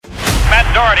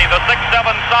Doherty, the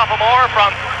 6'7" sophomore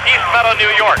from East Meadow, New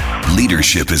York.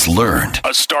 Leadership is learned.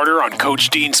 A starter on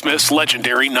Coach Dean Smith's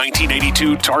legendary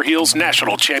 1982 Tar Heels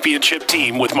National Championship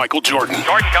team with Michael Jordan.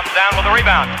 Jordan comes down with a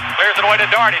rebound. Clears it away to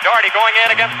Doherty. Doherty going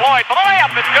in against Floyd for the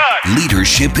layup. It's good.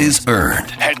 Leadership is earned.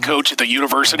 Head coach at the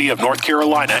University of North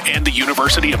Carolina and the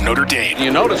University of Notre Dame. You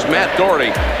notice Matt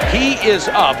Doherty, he is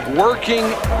up working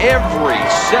every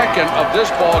second of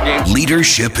this ball game.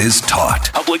 Leadership is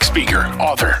taught. Public speaker,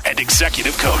 author, and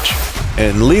executive coach.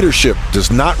 And leadership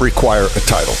does not require a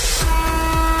title.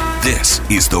 This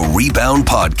is the Rebound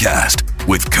Podcast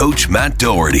with Coach Matt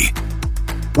Doherty.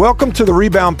 Welcome to the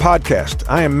Rebound Podcast.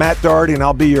 I am Matt Doherty, and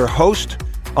I'll be your host.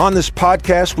 On this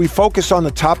podcast, we focus on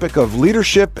the topic of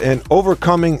leadership and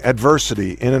overcoming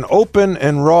adversity in an open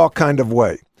and raw kind of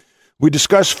way. We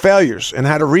discuss failures and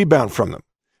how to rebound from them.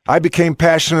 I became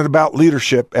passionate about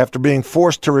leadership after being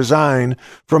forced to resign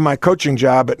from my coaching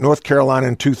job at North Carolina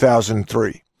in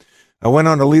 2003. I went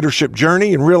on a leadership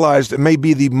journey and realized it may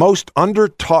be the most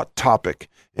under-taught topic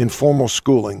in formal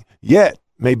schooling, yet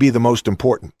may be the most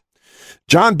important.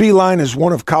 John Beilein is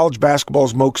one of college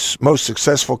basketball's most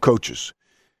successful coaches.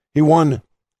 He won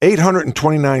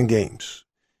 829 games.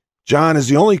 John is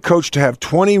the only coach to have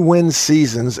 20-win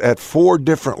seasons at 4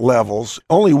 different levels,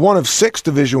 only one of 6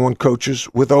 Division I coaches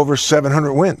with over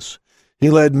 700 wins. He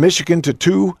led Michigan to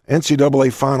 2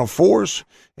 NCAA Final Fours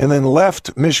and then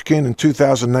left Michigan in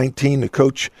 2019 to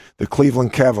coach the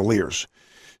Cleveland Cavaliers.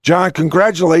 John,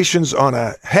 congratulations on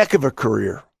a heck of a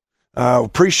career.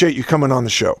 Appreciate you coming on the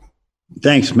show.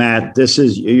 Thanks, Matt.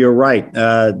 You're right.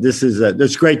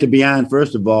 It's great to be on,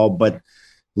 first of all, but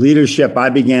leadership, I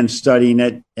began studying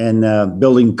it and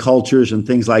building cultures and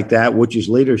things like that, which is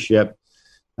leadership.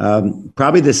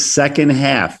 Probably the second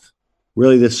half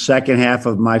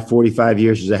of my 45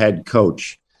 years as a head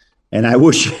coach. And I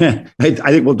wish, I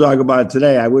think we'll talk about it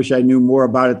today. I wish I knew more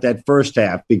about it that first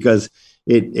half because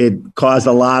it caused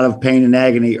a lot of pain and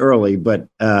agony early, but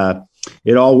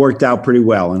it all worked out pretty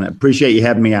well. And I appreciate you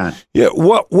having me on. Yeah.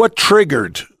 What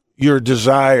triggered your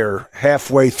desire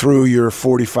halfway through your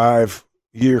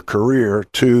 45-year career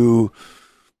to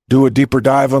do a deeper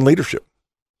dive on leadership?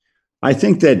 I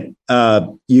think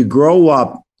that you grow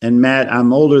up, and Matt,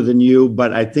 I'm older than you,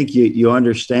 but I think you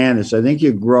understand this. I think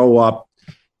you grow up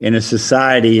in a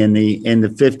society in the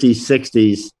 50s,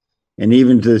 60s, and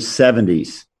even to the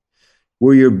 70s,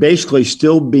 where you're basically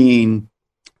still being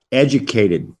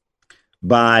educated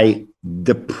by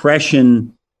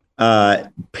Depression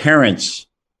parents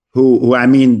who I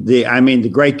mean the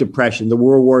Great Depression, the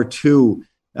World War II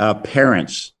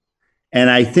parents. And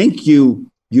I think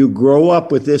you grow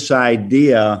up with this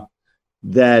idea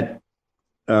that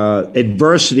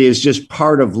adversity is just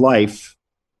part of life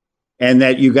and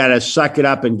that you got to suck it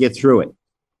up and get through it.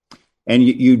 And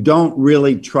you don't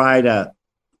really try to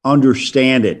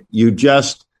understand it. You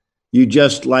just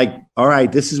like, all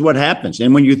right, this is what happens.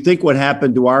 And when you think what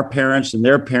happened to our parents and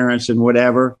their parents and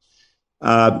whatever,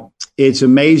 it's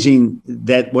amazing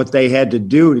that what they had to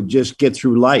do to just get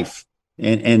through life.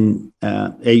 And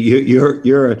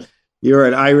you're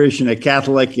an Irish and a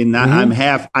Catholic, and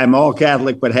I'm all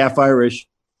Catholic, but half Irish.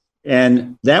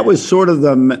 And that was sort of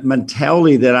the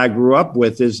mentality that I grew up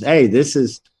with is, hey,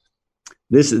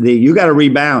 you got to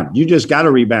rebound. You just got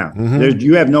to rebound. Mm-hmm.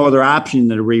 You have no other option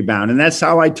than to rebound. And that's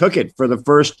how I took it for the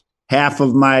first half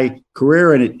of my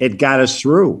career. And it got us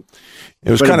through.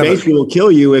 It basically will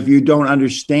kill you if you don't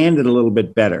understand it a little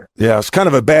bit better. Yeah, it's kind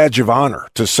of a badge of honor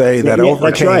to say that I overcame.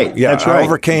 That's right. Yeah, I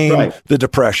overcame the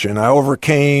depression. I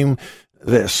overcame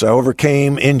this. I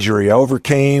overcame injury. I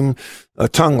overcame a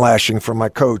tongue lashing from my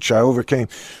coach. I overcame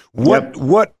what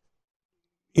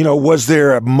was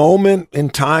there a moment in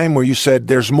time where you said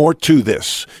there's more to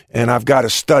this and I've got to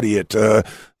study it?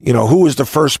 Who was the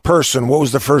first person? What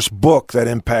was the first book that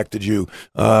impacted you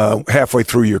halfway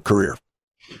through your career?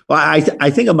 Well, I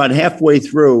think about halfway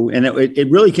through, and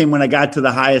it really came when I got to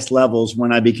the highest levels,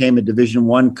 when I became a Division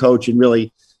I coach and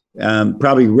really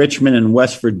probably Richmond and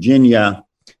West Virginia,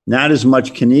 not as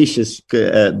much Canisius,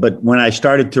 but when I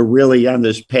started to really on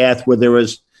this path where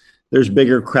there's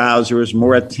bigger crowds, there was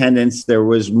more attendance, there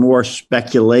was more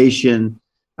speculation,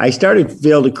 I started to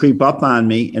feel to creep up on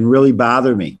me and really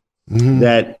bother me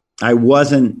that I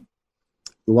wasn't.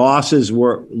 Losses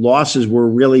were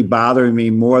really bothering me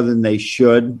more than they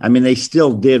should. I mean, they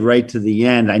still did right to the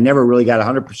end. I never really got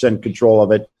 100% control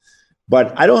of it,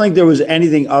 but I don't think there was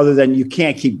anything other than you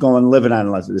can't keep going living on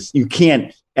this. You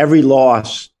can't. Every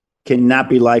loss cannot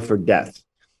be life or death.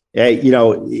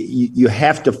 You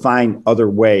have to find other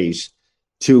ways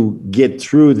to get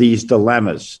through these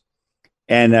dilemmas.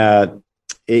 And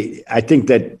I think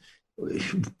that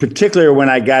particularly when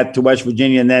I got to West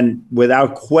Virginia, and then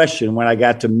without question, when I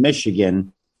got to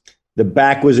Michigan, the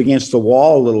back was against the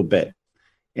wall a little bit.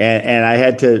 And I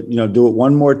had to, do it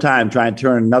one more time, try and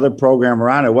turn another program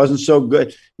around. It wasn't so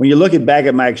good. When you look back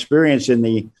at my experience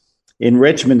in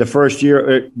Richmond, the first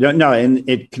year,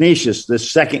 in Canisius, the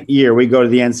second year we go to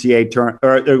the NCAA tournament,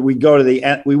 or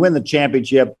we win the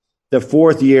championship. The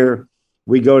fourth year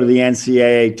we go to the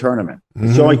NCAA tournament. Mm-hmm.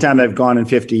 It's the only time I've gone in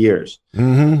 50 years.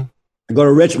 Mm-hmm. I go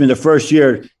to Richmond the first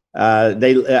year.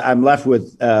 I'm left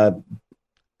with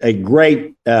a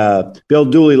great Bill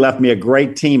Dooley left me a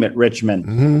great team at Richmond,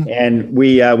 mm-hmm. and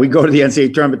we go to the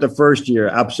NCAA tournament the first year,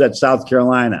 upset South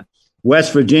Carolina.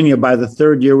 West Virginia, by the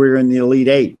third year, we were in the Elite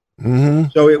Eight. Mm-hmm.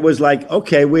 So it was like,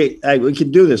 okay, we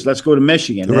could do this. Let's go to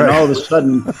Michigan. Right. And all of a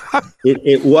sudden,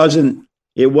 it wasn't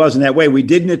that way. We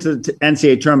did get to the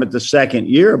NCAA tournament the second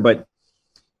year, but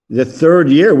the third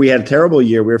year we had a terrible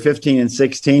year. We were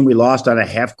 15-16. We lost on a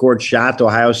half-court shot to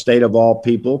Ohio State of all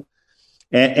people.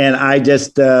 And I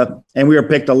just and we were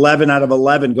picked 11 out of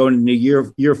 11 going into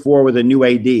year 4 with a new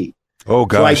AD. Oh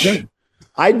gosh! So I think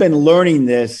I'd been learning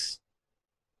this.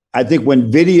 I think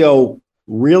when video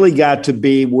really got to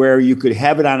be where you could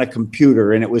have it on a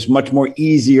computer, and it was much more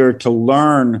easier to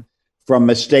learn from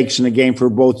mistakes in the game for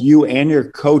both you and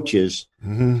your coaches.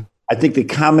 Mm-hmm. I think the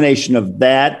combination of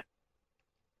that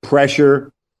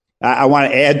pressure, I want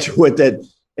to add to it that.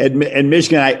 At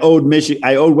Michigan, I owed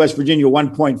West Virginia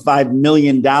 $1.5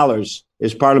 million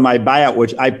as part of my buyout,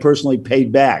 which I personally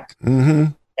paid back. Mm-hmm.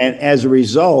 And as a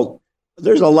result,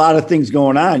 there's a lot of things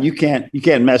going on. You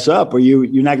can't mess up, or you're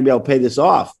not gonna be able to pay this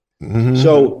off. Mm-hmm.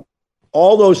 So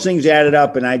all those things added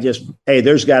up, and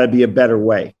there's got to be a better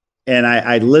way. And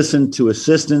I listened to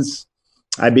assistants.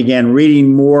 I began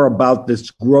reading more about this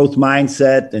growth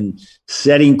mindset and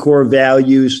setting core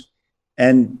values,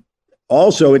 and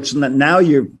also, it's now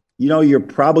you're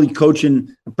probably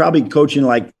coaching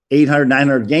like 800,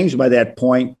 900 games by that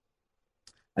point.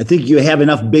 I think you have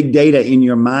enough big data in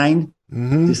your mind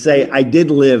mm-hmm. to say, I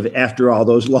did live after all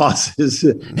those losses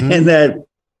mm-hmm. and that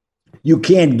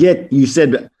you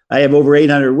said, I have over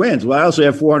 800 wins. Well, I also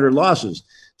have 400 losses.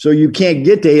 So you can't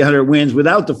get to 800 wins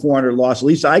without the 400 losses. At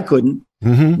least I couldn't,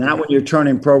 mm-hmm. not when you're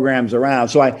turning programs around.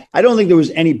 So I don't think there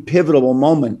was any pivotal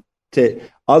moment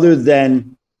other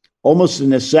than almost a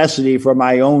necessity for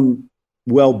my own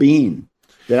well-being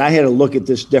that I had to look at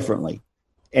this differently.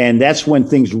 And that's when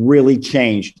things really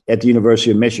changed at the University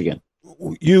of Michigan.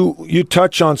 You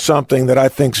touch on something that I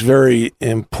think is very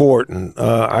important.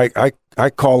 I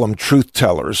call them truth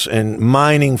tellers, and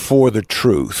mining for the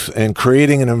truth and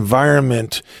creating an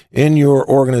environment in your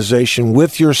organization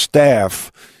with your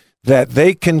staff that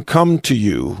they can come to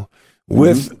you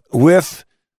with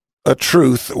a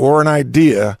truth or an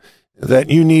idea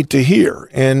that you need to hear.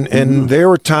 And there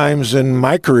were times in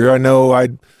my career, I know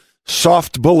I'd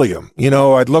soft bully them.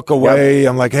 I'd look away. Yep.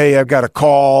 I'm like, hey, I've got a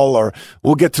call, or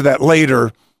we'll get to that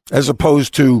later, as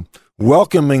opposed to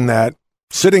welcoming that,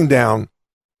 sitting down.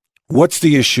 What's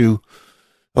the issue?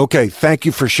 Okay, thank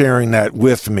you for sharing that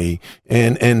with me,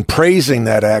 and praising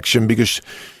that action, because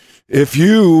if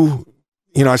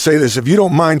I say this, if you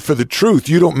don't mind for the truth,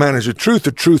 you don't manage the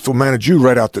truth will manage you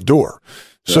right out the door.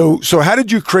 So how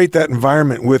did you create that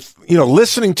environment with,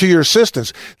 listening to your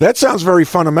assistants? That sounds very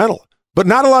fundamental, but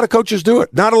not a lot of coaches do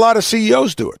it. Not a lot of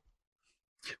CEOs do it.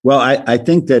 Well, I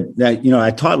think that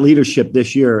I taught leadership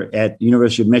this year at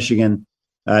University of Michigan,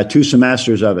 2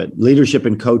 semesters of it, leadership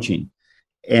and coaching.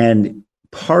 And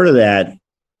part of that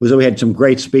was that we had some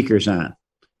great speakers on.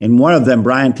 And one of them,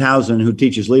 Brian Townsend, who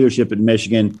teaches leadership at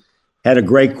Michigan, had a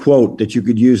great quote that you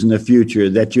could use in the future,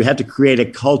 that you have to create a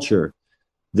culture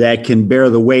that can bear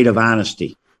the weight of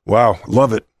honesty. Wow.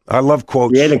 Love it. I love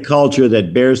quotes. Create a culture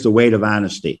that bears the weight of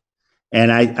honesty.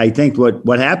 And I think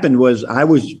what happened was I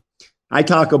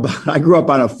grew up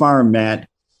on a farm, Matt,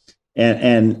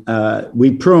 and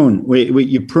we prune.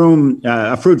 You prune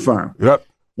a fruit farm. Yep.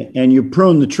 And you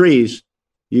prune the trees.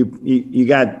 You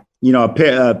got,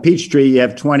 a peach tree, you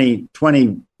have 20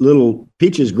 little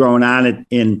peaches growing on it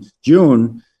in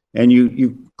June, and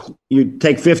you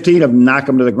take 15 of them, knock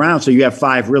them to the ground. So you have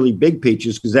 5 really big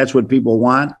peaches, because that's what people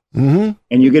want. Mm-hmm.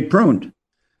 And you get pruned.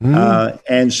 Mm-hmm.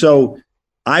 And so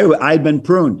I'd been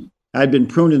pruned. I'd been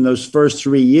pruned in those first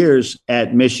 3 years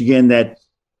at Michigan, that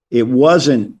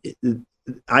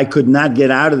I could not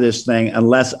get out of this thing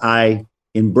unless I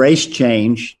embraced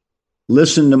change,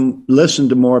 listened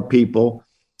to more people,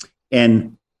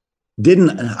 and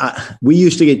we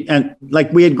used to get, and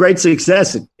like we had great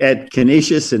success at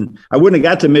Canisius, and I wouldn't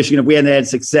have got to Michigan if we hadn't had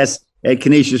success at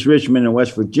Canisius, Richmond, and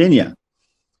West Virginia.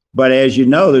 But as you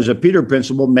know, there's a Peter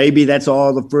principle. Maybe that's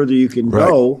all the further you can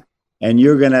go. and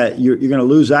you're gonna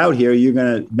lose out here. You're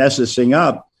gonna mess this thing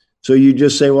up. So you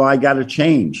just say, well, I got to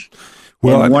change.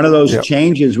 Well, and one of those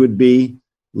changes would be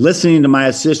listening to my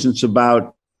assistants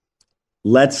about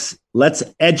let's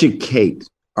educate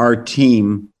our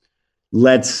team.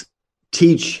 Let's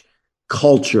teach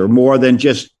culture more than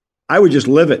just, I would just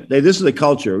live it. This is the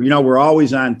culture. We're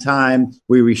always on time.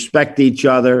 We respect each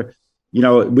other.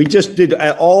 We just did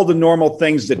all the normal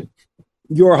things that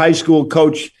your high school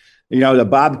coach, that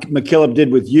Bob McKillop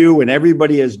did with you and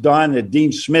everybody has done, that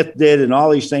Dean Smith did, and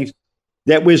all these things.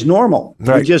 That was normal.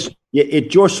 Right. It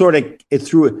just sort of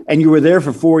through, and you were there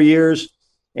for 4 years,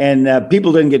 and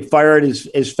people didn't get fired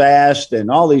as fast, and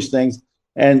all these things.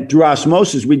 And through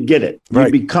osmosis, we'd get it.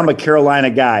 Right. You become a Carolina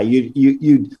guy.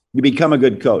 You become a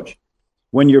good coach.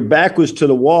 When your back was to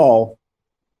the wall,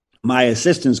 my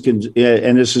assistants can,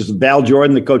 and this is Val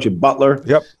Jordan, the coach at Butler.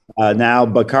 Yep. Now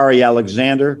Bakari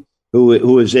Alexander,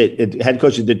 who is head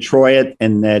coach of Detroit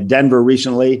and Denver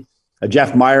recently.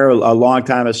 Jeff Meyer, a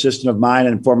longtime assistant of mine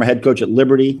and former head coach at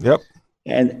Liberty. Yep.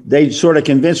 And they sort of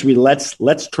convinced me,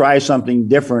 let's try something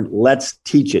different. Let's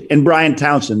teach it. And Brian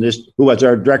Townsend, who was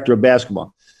our director of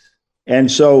basketball.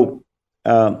 And so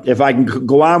if I can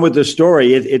go on with the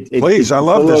story, please, I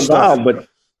love this stuff. Wild, but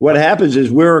what happens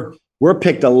is we're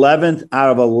picked 11th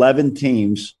out of 11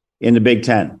 teams in the Big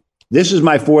Ten. This is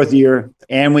my 4th year,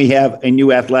 and we have a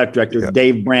new athletic director,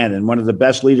 Dave Brandon, one of the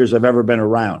best leaders I've ever been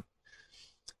around.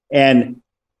 And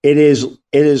it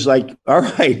is like, all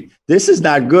right, this is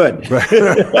not good.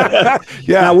 Yeah.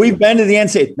 Now, we've been to the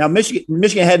NCAA. Now,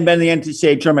 Michigan hadn't been to the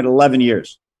NCAA tournament in 11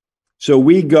 years. So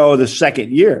we go the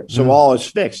second year. So all is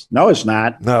fixed. No, it's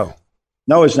not. No,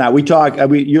 it's not.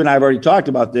 You and I have already talked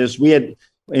about this. We had,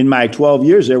 in my 12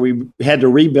 years there, we had to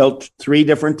rebuild 3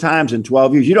 different times in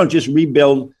 12 years. You don't just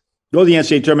rebuild, go to the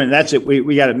NCAA tournament, and that's it.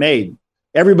 We got it made.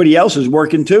 Everybody else is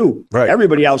working too. Right.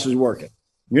 Everybody else is working.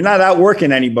 You're not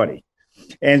outworking anybody.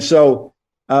 And so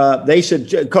they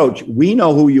said, Coach, we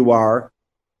know who you are,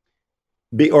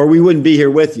 or we wouldn't be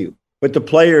here with you. But the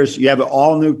players, you have an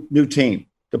all new team.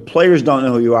 The players don't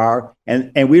know who you are,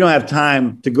 and we don't have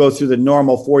time to go through the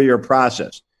normal 4-year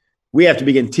process. We have to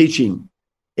begin teaching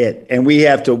it, and we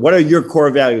have to, what are your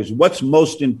core values? What's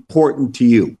most important to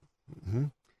you? Mm-hmm.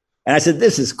 And I said,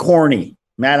 this is corny,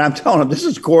 man. I'm telling them, this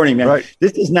is corny, man. Right.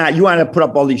 This is not, you want to put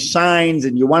up all these signs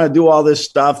and you want to do all this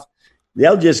stuff.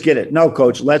 They'll just get it. No,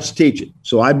 Coach, let's teach it.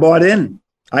 So I bought in.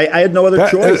 I had no other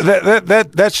choice.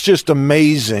 That's just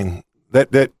amazing.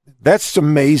 That's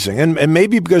amazing. And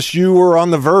maybe because you were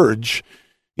on the verge,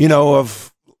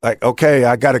 of like, okay,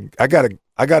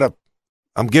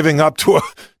 I'm giving up to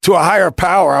a higher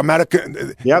power. I'm at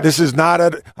this is not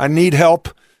I need help,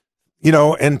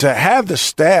 and to have the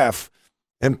staff,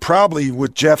 and probably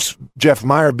with Jeff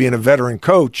Meyer being a veteran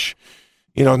coach,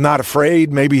 not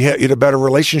afraid, maybe you had a better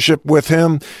relationship with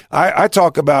him. I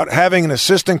talk about having an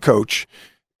assistant coach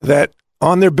that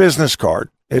on their business card,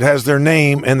 it has their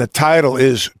name and the title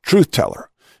is truth teller.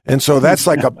 And so that's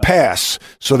like a pass.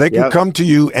 So they can come to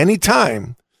you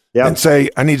anytime and say,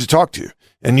 I need to talk to you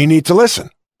and you need to listen.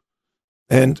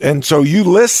 And so you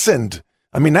listened.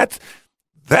 I mean, that's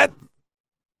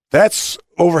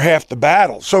over half the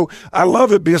battle. So I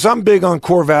love it because I'm big on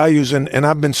core values and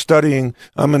I've been studying.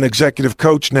 I'm an executive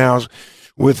coach now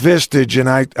with Vistage, and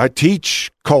I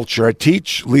teach culture. I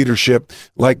teach leadership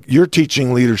like you're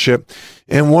teaching leadership.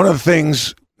 And one of the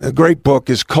things, a great book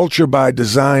is Culture by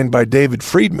Design by David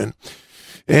Friedman.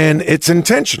 And it's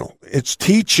intentional. It's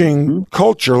teaching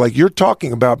culture like you're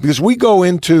talking about, because we go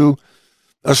into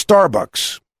a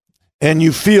Starbucks and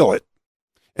you feel it.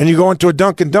 And you go into a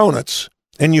Dunkin' Donuts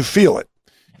and you feel it.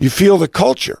 You feel the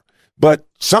culture, but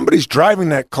somebody's driving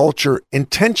that culture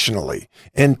intentionally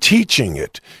and teaching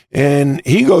it. And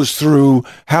he goes through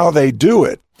how they do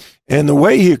it. And the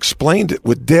way he explained it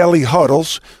with daily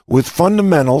huddles, with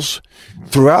fundamentals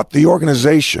throughout the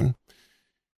organization,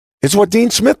 it's what Dean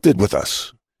Smith did with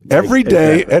us. Every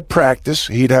day at practice,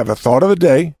 he'd have a thought of the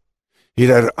day. He'd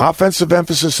have an offensive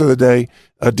emphasis of the day,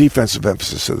 a defensive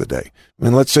emphasis of the day. I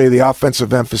mean, let's say the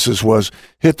offensive emphasis was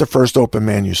hit the first open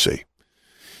man you see.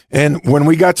 And when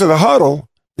we got to the huddle,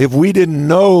 if we didn't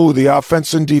know the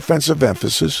offensive and defensive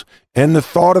emphasis and the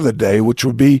thought of the day, which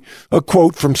would be a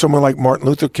quote from someone like Martin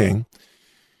Luther King,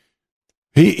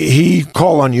 he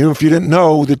called on you. If you didn't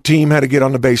know, the team had to get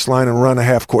on the baseline and run a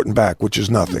half court and back, which is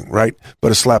nothing, right?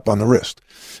 But a slap on the wrist.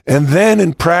 And then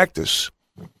in practice,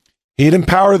 he'd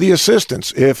empower the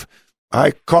assistants. If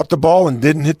I caught the ball and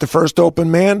didn't hit the first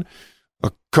open man,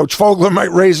 Coach Fogler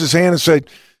might raise his hand and say,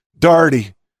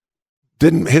 Darty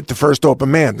didn't hit the first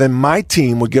open man. Then my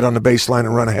team would get on the baseline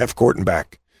and run a half court and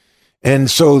back. And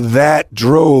so that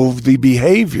drove the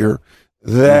behavior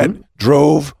that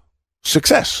drove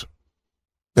success,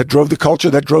 that drove the culture,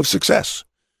 that drove success.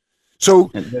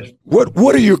 So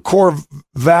what are your core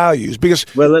values? Because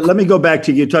let me go back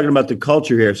to you talking about the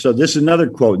culture here. So this is another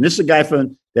quote. And this is a guy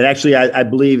that actually I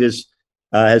believe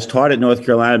has taught at North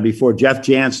Carolina before, Jeff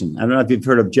Jansen. I don't know if you've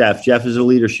heard of Jeff. Jeff is a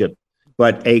leadership,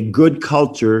 but a good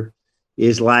culture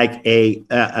is like a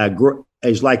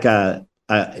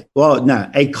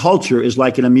culture is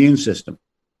like an immune system.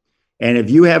 And if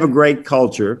you have a great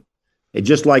culture, it's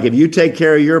just like if you take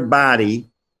care of your body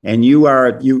and you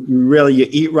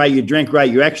eat right, you drink right,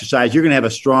 you exercise, you're going to have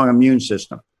a strong immune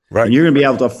system. Right. And you're going to be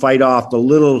able to fight off the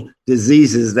little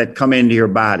diseases that come into your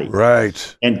body.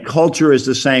 Right. And culture is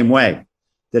the same way.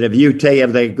 That if you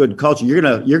have a good culture, you're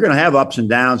gonna have ups and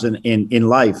downs in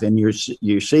life in your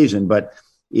season. But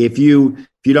if you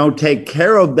don't take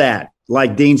care of that,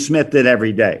 like Dean Smith did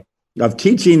every day, of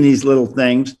teaching these little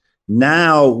things,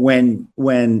 now when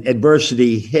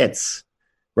adversity hits,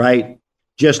 right?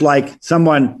 Just like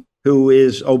someone who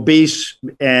is obese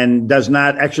and does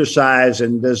not exercise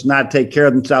and does not take care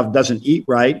of themselves, doesn't eat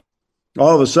right,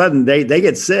 all of a sudden they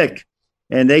get sick,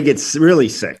 and they get really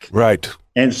sick. Right.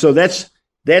 And so that's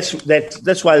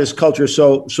why this culture is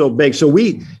so big. So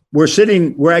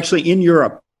we're actually in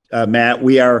Europe, Matt.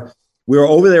 We were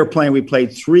over there playing. We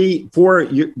played 4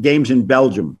 games in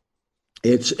Belgium.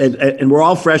 And we're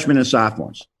all freshmen and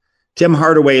sophomores. Tim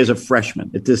Hardaway is a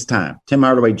freshman at this time. Tim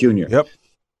Hardaway Jr. Yep.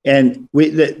 And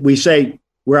we say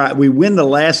we win the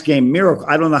last game miracle.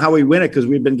 I don't know how we win it because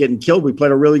we've been getting killed. We played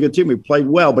a really good team. We played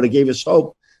well, but it gave us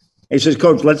hope. And he says,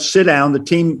 Coach, let's sit down. The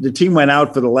team went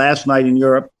out for the last night in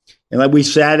Europe. And we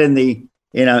sat in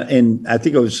I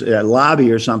think it was a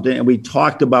lobby or something, and we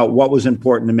talked about what was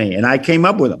important to me. And I came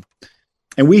up with them.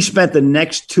 And we spent the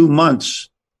next 2 months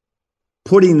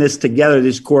putting this together,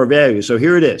 these core values. So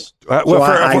here it is.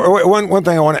 One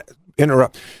thing I want to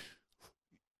interrupt.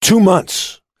 2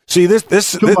 months. See, that's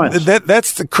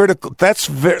the critical.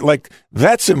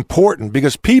 That's important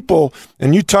because people,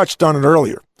 and you touched on it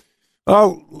earlier.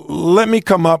 Oh, let me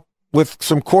come up with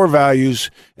some core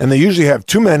values, and they usually have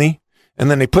too many. And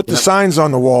then they put the signs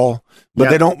on the wall, but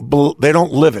they don't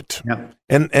live it,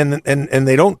 and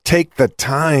they don't take the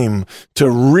time to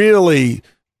really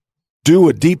do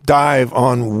a deep dive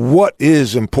on what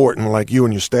is important, like you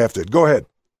and your staff did. Go ahead.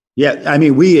 Yeah, I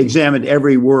mean, we examined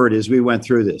every word as we went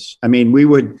through this. I mean,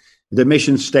 the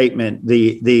mission statement,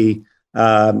 the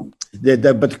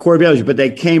core values, but they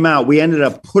came out. We ended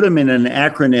up put them in an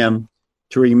acronym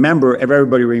to remember,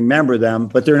 everybody remember them,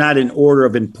 but they're not in order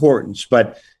of importance.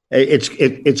 But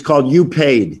it's called You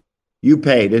Paid.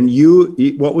 And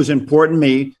what was important to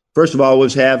me, first of all,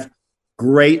 was have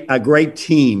a great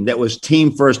team that was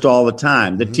team first all the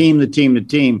time. The team,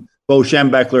 Bo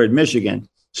Schembechler at Michigan.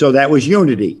 So that was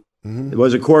unity. It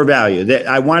was a core value. That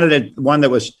I wanted one that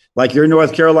was like your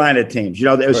North Carolina teams. It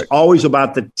was always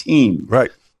about the team.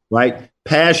 Right.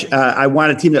 Passion. I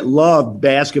wanted a team that loved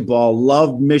basketball,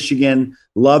 loved Michigan,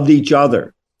 loved each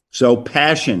other. So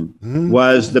passion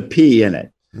was the P in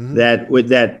it. That we're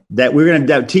going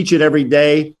to teach it every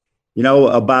day,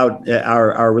 about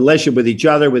our relationship with each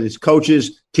other, with its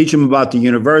coaches, teach them about the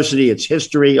university, its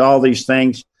history, all these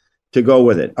things to go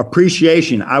with it.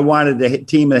 Appreciation. I wanted a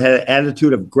team that had an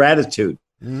attitude of gratitude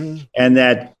and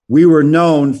that we were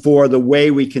known for the way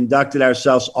we conducted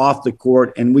ourselves off the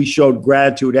court. And we showed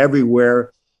gratitude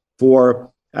everywhere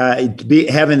for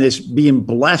being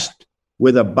blessed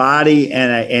with a body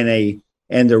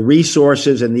and the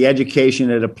resources and the education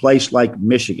at a place like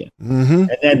Michigan. And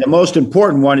then the most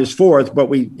important one is fourth, but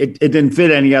it didn't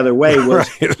fit any other way,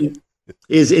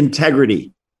 is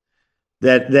integrity.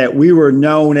 That we were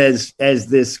known as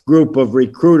this group of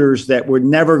recruiters that were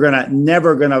never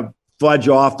gonna fudge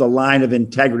off the line of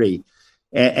integrity.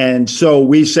 And so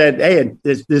we said, hey,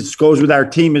 this goes with our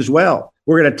team as well.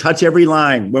 We're going to touch every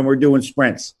line when we're doing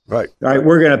sprints. Right.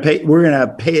 We're going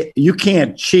to pay. You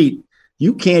can't cheat.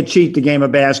 You can't cheat the game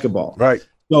of basketball. Right.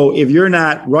 So if you're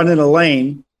not running a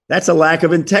lane, that's a lack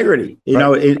of integrity.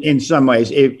 In some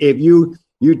ways, if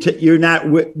you're not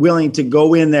willing to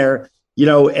go in there,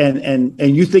 and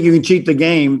you think you can cheat the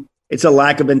game, it's a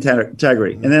lack of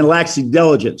integrity. And then lacks of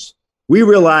diligence. We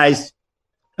realized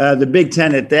the Big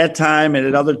Ten at that time and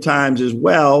at other times as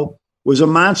well was a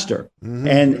monster,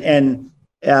 and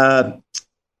it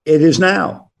is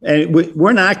now. And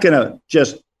we're not going to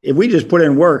if we just put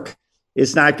in work.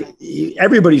 It's not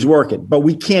everybody's working, but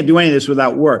we can't do any of this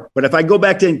without work. But if I go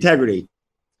back to integrity,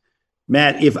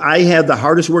 Matt, if I have the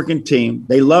hardest working team,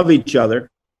 they love each other,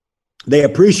 they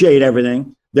appreciate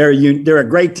everything, they're a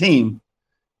great team,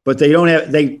 but they don't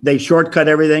have they shortcut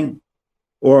everything.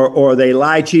 or they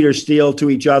lie, cheat, or steal to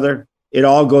each other, it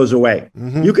all goes away.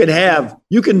 Mm-hmm.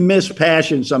 You can miss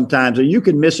passion sometimes, or you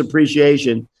can miss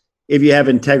appreciation if you have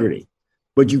integrity,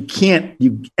 but you can't.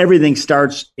 Everything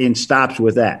starts and stops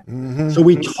with that. Mm-hmm. So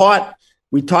we taught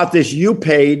this. You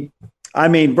paid. I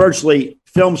mean, virtually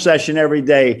film session every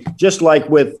day, just like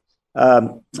with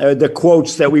the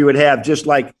quotes that we would have, just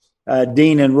like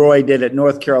Dean and Roy did at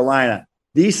North Carolina.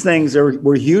 These things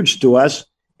were huge to us,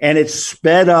 and it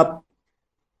sped up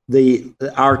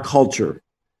our culture,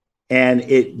 and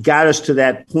it got us to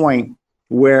that point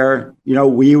where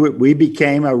we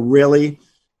became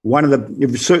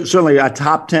certainly a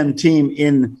top 10 team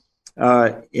in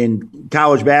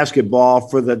college basketball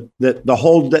for the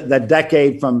whole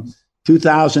decade from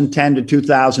 2010 to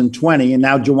 2020, and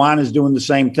now Juwan is doing the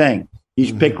same thing.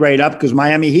 He's picked right up because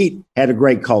Miami Heat had a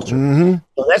great culture. Mm-hmm.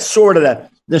 So that's sort of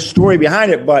the story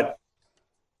behind it. But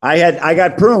I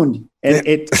got pruned, and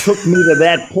it took me to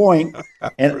that point.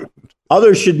 And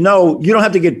others should know you don't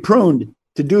have to get pruned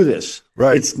to do this.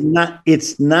 Right?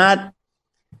 It's not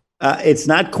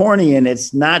corny, and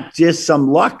it's not just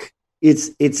some luck.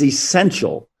 It's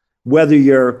essential.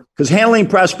 Because handling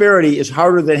prosperity is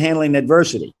harder than handling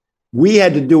adversity. We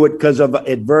had to do it because of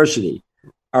adversity.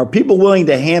 Are people willing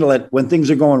to handle it when things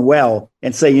are going well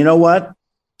and say, you know what?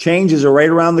 Changes are right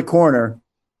around the corner,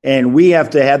 and we have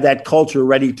to have that culture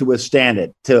ready to withstand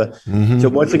it, to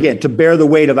once again, to bear the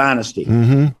weight of honesty.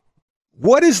 Mm-hmm.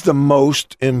 What is the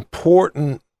most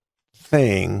important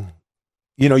thing?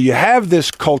 You have this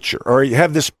culture, or you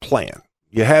have this plan.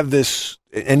 You have this,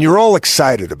 and you're all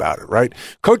excited about it, right?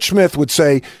 Coach Smith would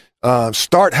say,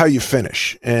 start how you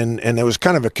finish. And it was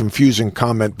kind of a confusing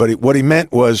comment, but what he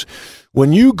meant was,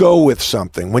 when you go with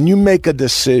something, when you make a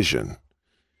decision,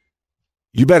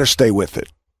 you better stay with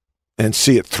it and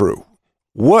see it through.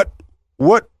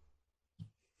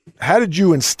 How did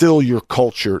you instill your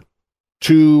culture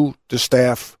to the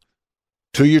staff,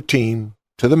 to your team,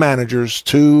 to the managers,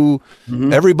 to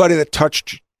everybody that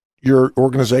touched your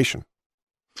organization?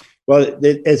 Well,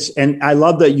 and I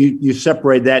love that you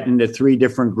separate that into three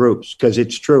different groups, because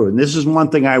it's true. And this is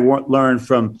one thing I learned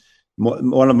from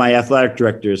one of my athletic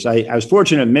directors. I was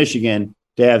fortunate in Michigan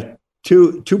to have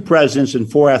two presidents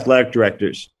and four athletic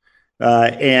directors,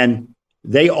 and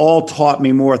they all taught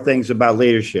me more things about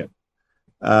leadership.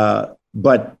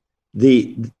 But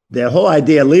the whole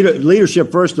idea,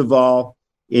 leadership, first of all,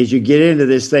 is you get into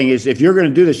this thing is, if you're going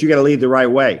to do this, you got to lead the right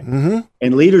way. Mm-hmm.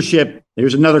 And leadership,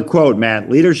 there's another quote, Matt.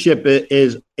 Leadership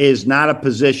is not a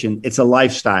position; it's a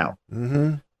lifestyle.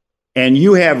 Mm-hmm. And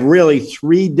you have really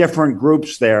three different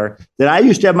groups there that I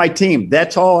used to have my team.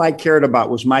 That's all I cared about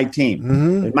was my team.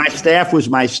 Mm-hmm. And my staff was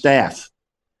my staff.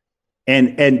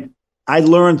 And I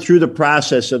learned through the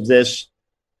process of this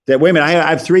that, wait a minute,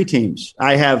 I have three teams.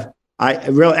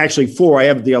 Actually four. I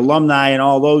have the alumni and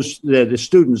all those, the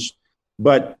students,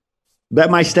 but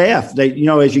my staff,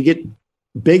 as you get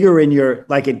bigger in your,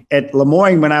 like at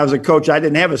Lemoyne, when I was a coach, I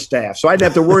didn't have a staff, so I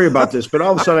didn't have to worry about this. But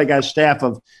all of a sudden I got a staff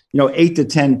of, 8 to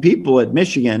 10 people at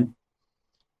Michigan.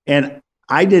 And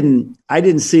I didn't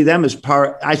see them as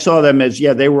I saw them as,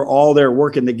 they were all there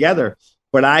working together,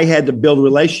 but I had to build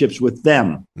relationships with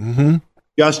them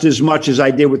just as much as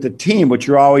I did with the team, which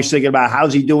you're always thinking about.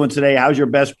 How's he doing today? How's your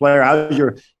best player?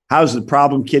 How's the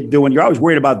problem kid doing? You're always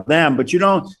worried about them, but you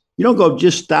don't go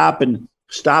just stop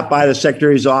by the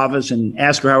secretary's office and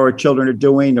ask her how her children are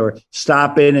doing, or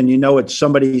stop in and it's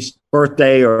somebody's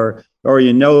birthday, or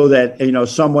that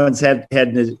someone's had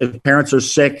his parents are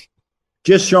sick.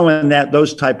 Just showing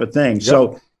those type of things. Yep.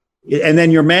 So, and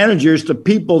then your managers, the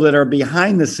people that are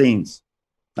behind the scenes.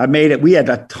 We had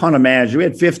a ton of managers. We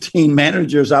had 15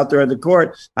 managers out there at the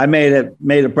court. I made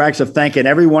a practice of thanking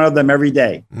every one of them every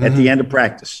day at the end of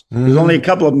practice. Because only a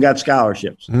couple of them got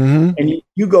scholarships. And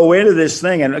you go into this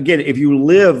thing, and again, if you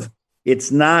live,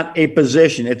 it's not a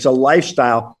position, it's a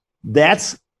lifestyle.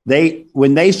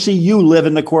 When they see you live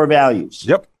in the core values,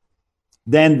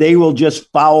 then they will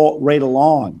just follow right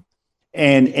along.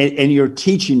 And you're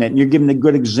teaching it, and you're giving the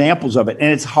good examples of it.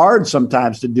 And it's hard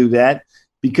sometimes to do that,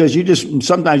 because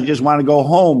sometimes you just want to go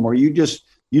home, or you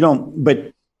don't,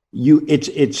 but you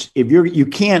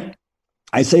can't,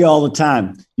 I say all the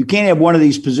time, you can't have one of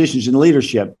these positions in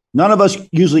leadership. None of us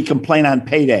usually complain on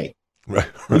payday. Right.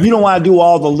 You don't want to do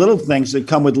all the little things that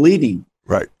come with leading.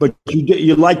 Right. But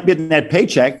you like getting that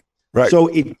paycheck. Right. So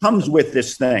it comes with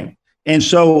this thing. And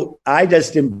so I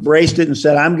just embraced it and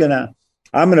said, I'm going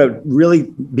to really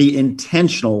be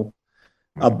intentional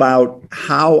about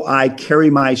how I carry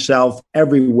myself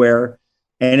everywhere.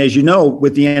 And as you know,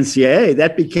 with the NCAA,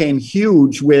 that became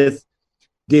huge.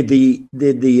 Did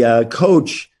the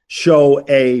coach show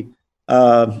a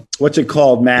what's it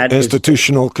called, Matt?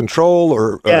 Institutional control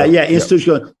or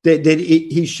institutional. Did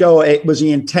he show it? Was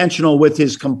he intentional with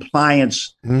his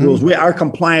compliance rules? Our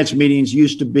compliance meetings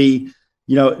used to be,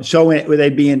 so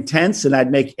they'd be intense, and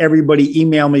I'd make everybody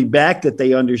email me back that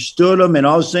they understood them and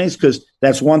all those things, because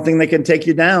that's one thing that can take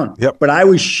you down. Yep. But I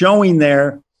was showing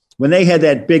there when they had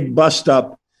that big bust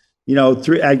up,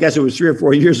 I guess it was 3 or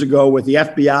 4 years ago with the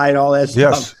FBI and all that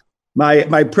stuff. Yes.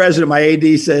 My president, my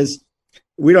AD says,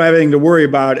 we don't have anything to worry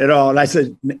about at all. And I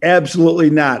said, absolutely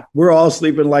not. We're all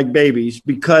sleeping like babies,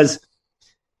 because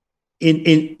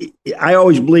I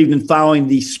always believed in following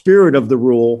the spirit of the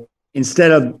rule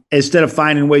instead of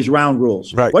finding ways around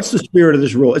rules. Right. What's the spirit of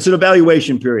this rule? It's an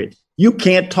evaluation period. You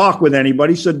can't talk with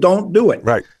anybody, so don't do it.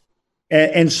 Right.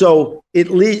 And so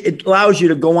it allows you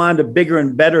to go on to bigger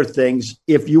and better things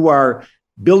if you are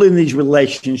building these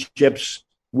relationships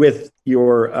with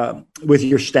your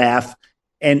staff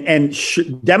and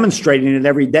demonstrating it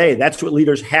every day. That's what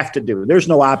leaders have to do. There's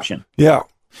no option. Yeah.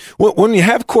 Well, when you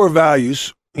have core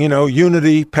values,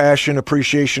 unity, passion,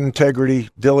 appreciation, integrity,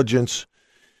 diligence,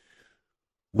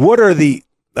 what are the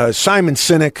Simon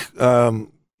Sinek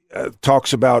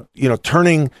talks about,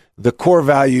 turning the core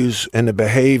values and the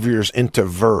behaviors into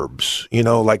verbs,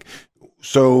 what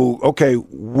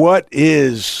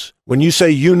is, when you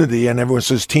say unity and everyone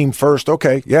says team first,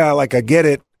 okay, yeah, I get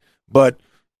it, but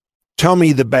tell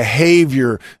me the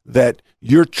behavior that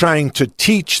you're trying to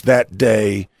teach that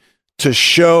day to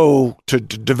show, to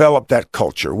develop that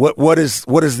culture. What is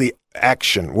the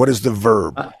action? What is the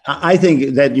verb? I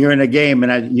think that you're in a game,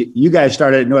 and you guys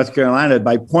started at North Carolina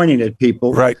by pointing at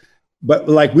people, right? But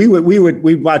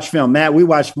we'd watch film. Matt, we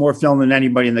watched more film than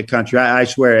anybody in the country. I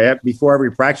swear. Before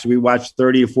every practice, we watched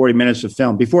 30 or 40 minutes of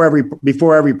film before every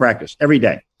practice, every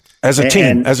day. As a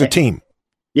team. Yeah, as a team.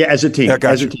 Yeah, gotcha.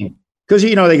 As a team. Because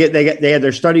they had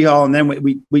their study hall, and then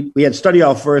we had study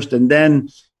hall first, and then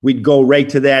we'd go right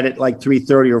to that at like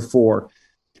 3:30 or 4.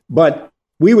 But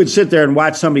we would sit there and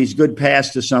watch somebody's good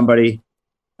pass to somebody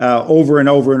over and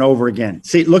over and over again.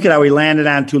 See, look at how he landed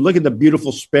on to. Look at the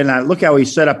beautiful spin on it. Look how he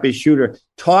set up his shooter.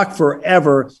 Talk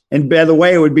forever. And by the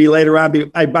way, it would be later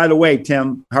on. By the way,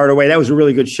 Tim Hardaway, that was a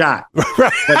really good shot.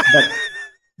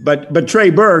 but Trey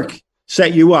Burke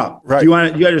set you up. Right. Do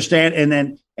you understand?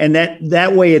 And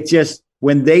that way, it's just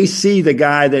when they see the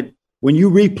guy that when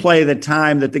you replay the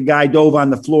time that the guy dove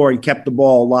on the floor and kept the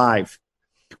ball alive.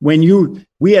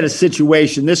 We had a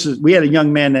situation. We had a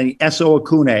young man named Eso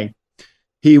Akune.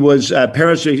 He was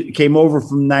parents came over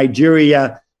from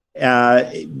Nigeria,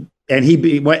 and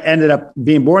he ended up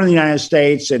being born in the United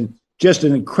States, and just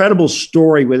an incredible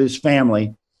story with his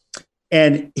family.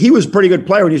 And he was a pretty good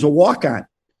player, and he's a walk-on.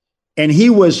 And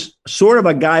he was sort of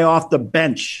a guy off the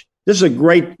bench. This is a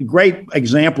great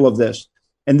example of this.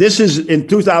 And this is in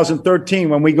 2013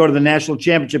 when we go to the national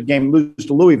championship game, lose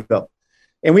to Louisville.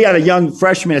 And we had a young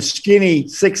freshman, a skinny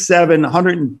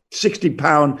 6'7",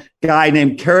 160-pound guy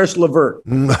named Karis LeVert.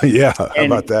 Yeah, how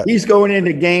about that? He's going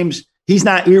into games. We're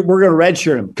going to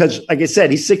redshirt him because, like I said,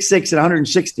 he's 6'6" and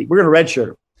 160. We're going to redshirt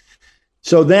him.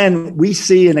 So then we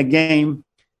see in a game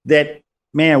that,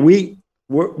 man, we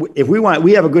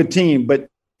have a good team, but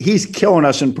he's killing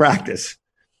us in practice.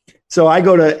 So I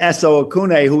go to Eso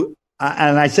Akune,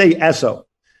 and I say, Eso,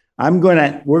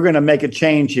 we're going to make a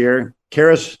change here.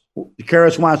 Karis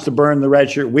wants to burn the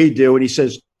red shirt. We do. And he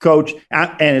says, Coach,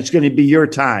 and it's going to be your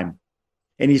time.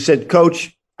 And he said,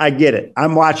 Coach, I get it.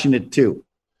 I'm watching it too.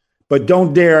 But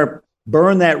don't dare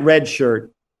burn that red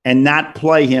shirt and not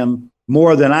play him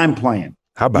more than I'm playing.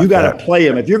 How about you got to play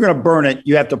him. If you're going to burn it,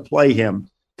 you have to play him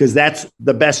because that's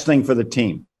the best thing for the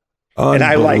team. And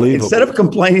I instead of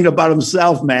complaining about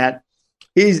himself, Matt,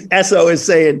 Eso is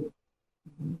saying,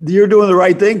 you're doing the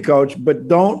right thing, Coach, but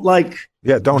don't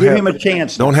give him a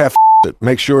chance. Don't have it.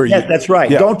 Make sure. Yeah, that's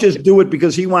right. Yeah. Don't just do it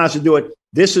because he wants to do it.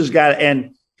 This has got,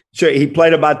 and so he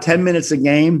played about 10 minutes a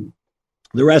game.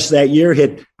 The rest of that year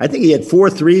I think he had 4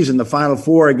 threes in the Final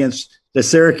Four against the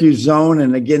Syracuse zone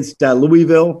and against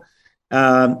Louisville.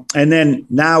 And then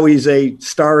now he's a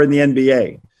star in the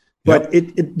NBA. But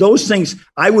those things,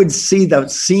 I would see the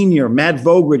senior, Matt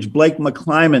Vogridge, Blake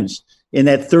McClymans in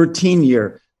that 13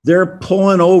 year, they're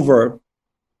pulling over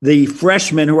the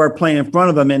freshmen who are playing in front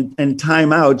of them in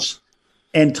timeouts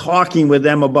and talking with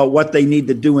them about what they need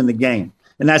to do in the game.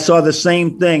 And I saw the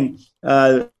same thing,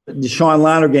 Deshaun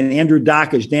Lonergan, Andrew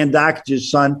Dockage, Dan Dockage's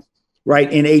son,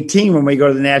 right, in 18 when we go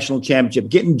to the national championship,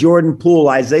 getting Jordan Poole,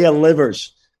 Isaiah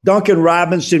Livers. Duncan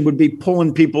Robinson would be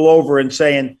pulling people over and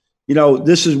saying,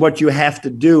 this is what you have to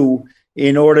do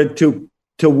in order to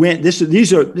win. This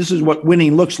is what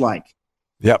winning looks like.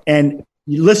 Yep. And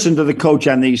you listen to the coach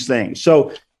on these things.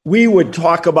 So we would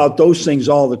talk about those things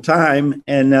all the time.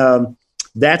 And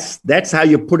that's how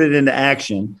you put it into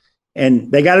action.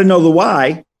 And they got to know the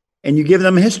why, and you give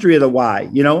them a history of the why.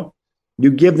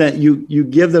 You give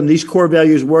them these core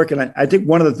values work. And I think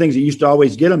one of the things that used to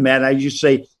always get them mad, I used to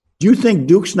say, do you think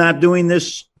Duke's not doing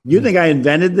this? Do you think I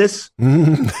invented this?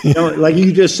 Like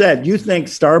you just said, do you think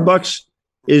Starbucks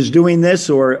is doing this,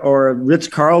 or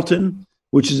Ritz-Carlton,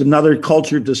 which is another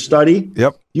culture to study?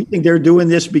 Yep. You think they're doing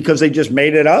this because they just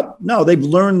made it up? No, they've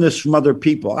learned this from other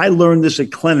people. I learned this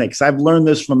at clinics. I've learned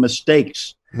this from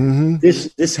mistakes. Mm-hmm.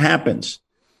 This happens.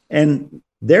 And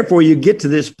therefore you get to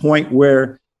this point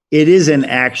where it is in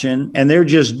action and they're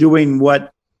just doing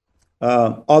what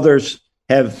others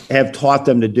have taught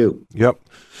them to do. Yep.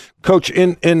 Coach,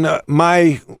 in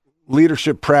my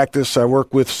leadership practice, I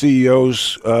work with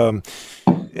CEOs,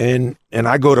 and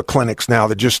I go to clinics now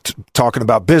that just talking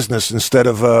about business instead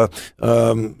of the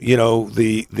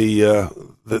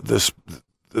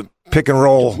pick and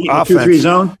roll offense. 2-3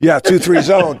 zone. Yeah, 2-3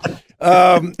 zone.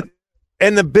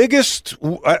 And the biggest,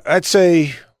 I'd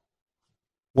say,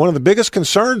 one of the biggest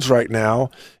concerns right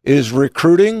now is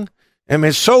recruiting. I mean,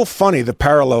 it's so funny, the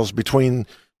parallels between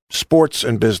sports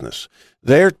and business.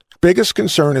 Their biggest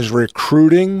concern is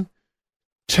recruiting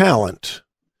talent,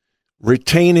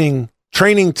 training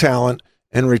talent,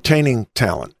 and retaining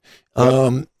talent.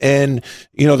 Yep. And,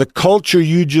 the culture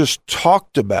you just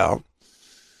talked about,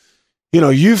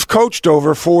 you've coached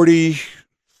over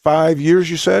 45 years,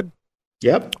 you said?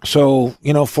 Yep. So,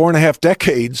 4.5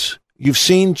 decades, you've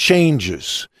seen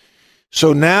changes.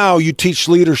 So now you teach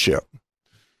leadership.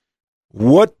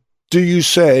 What do you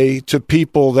say to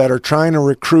people that are trying to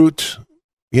recruit,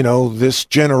 this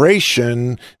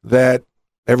generation that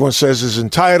everyone says is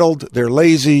entitled, they're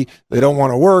lazy, they don't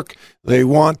want to work, they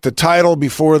want the title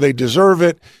before they deserve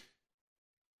it?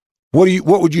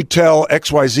 What would you tell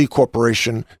XYZ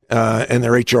Corporation and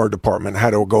their HR department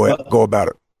how to go about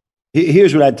it?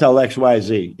 Here's what I'd tell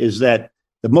XYZ is that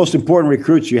the most important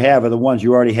recruits you have are the ones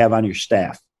you already have on your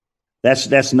staff.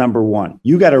 That's number one.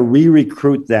 You got to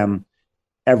re-recruit them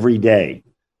every day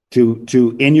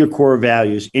to in your core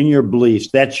values, in your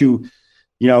beliefs that you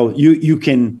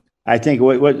can. I think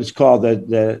what is called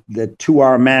the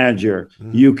 2R manager.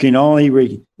 Mm-hmm. You can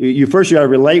only you first got to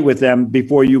relate with them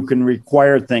before you can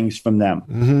require things from them.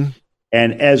 Mm-hmm.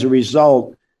 And as a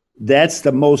result, that's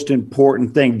the most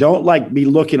important thing. Don't be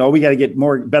looking, we got to get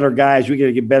better guys. We got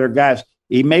to get better guys.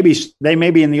 They may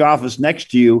be in the office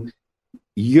next to you.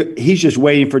 He's just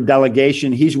waiting for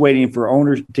delegation. He's waiting for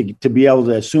owners to be able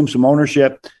to assume some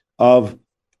ownership of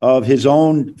his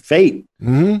own fate.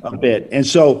 Mm-hmm. a bit. And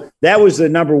so that was the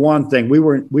number one thing. We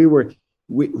were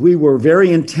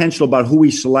very intentional about who we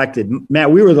selected.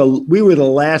 Matt, we were the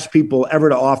last people ever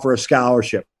to offer a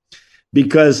scholarship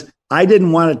because I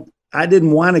didn't want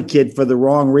a kid for the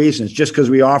wrong reasons, just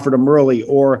because we offered him early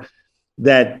or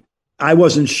that I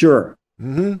wasn't sure.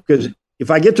 Because if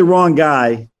we get the wrong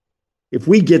guy, he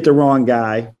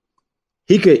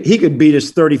could beat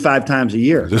us 35 times a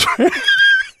year.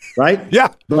 Right? Yeah.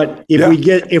 But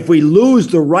if we lose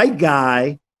the right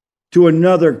guy to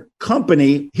another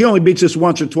company, he only beats us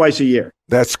once or twice a year.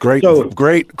 That's great. So,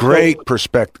 great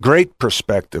perspective. Great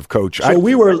perspective, Coach. So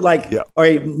we were like, all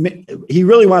right, he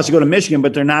really wants to go to Michigan,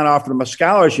 but they're not offering him a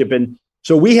scholarship. And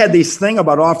so we had this thing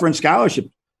about offering scholarship.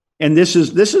 And this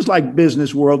is like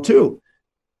business world too.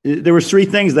 There was 3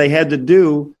 things they had to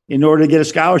do in order to get a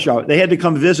scholarship. They had to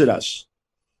come visit us.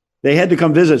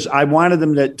 I wanted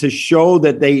them to show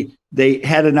that they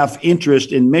had enough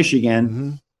interest in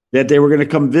Michigan that they were going to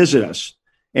come visit us.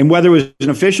 And whether it was an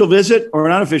official visit or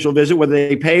an unofficial visit, whether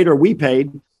they paid or we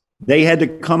paid, they had to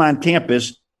come on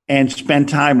campus and spend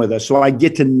time with us. So I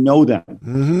get to know them.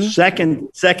 Mm-hmm.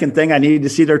 Second thing, I needed to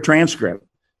see their transcript.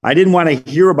 I didn't want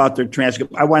to hear about their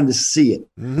transcript. I wanted to see it.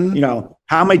 Mm-hmm.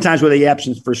 How many times were they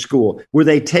absent for school? Were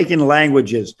they taking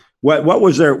languages? What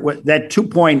was that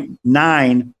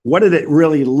 2.9? What did it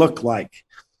really look like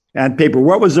on paper?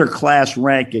 What was their class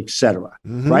rank, et cetera?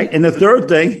 Mm-hmm. Right. And the third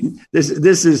thing, this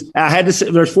is, I had to see,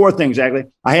 there's 4 things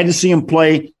actually. I had to see them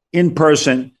play in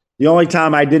person. The only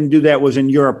time I didn't do that was in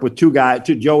Europe with 2 guys,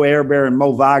 Joe Airbear and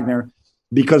Mo Wagner,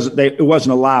 because it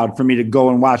wasn't allowed for me to go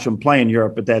and watch them play in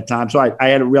Europe at that time. So I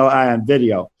had a real eye on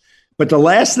video. But the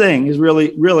last thing is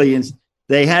really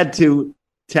they had to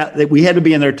we had to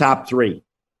be in their top 3.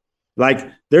 Like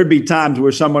there'd be times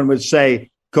where someone would say,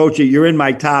 "Coach, you're in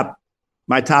my top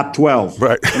 12."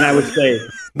 Right. And I would say,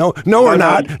 No, we're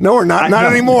not. No, we're not.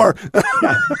 Not anymore.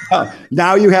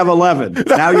 Now you have 11.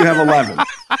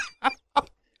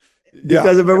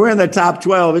 Because if we're in the top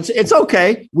 12, it's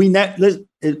okay.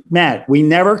 Matt, we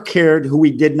never cared who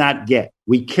we did not get.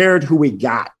 We cared who we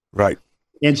got. Right.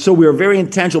 And so we were very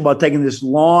intentional about taking this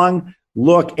long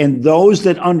look. And those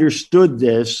that understood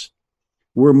this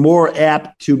were more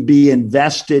apt to be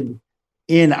invested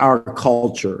in our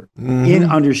culture, in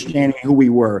understanding who we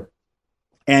were.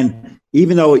 And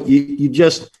even though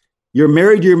you're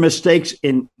married to your mistakes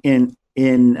in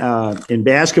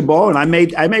basketball, and I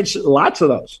made lots of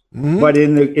those, but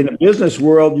in the business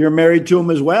world, you're married to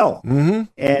them as well.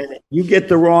 And you get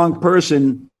the wrong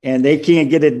person and they can't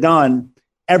get it done,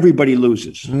 everybody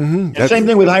loses. And same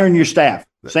thing with hiring your staff.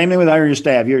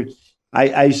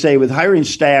 I say with hiring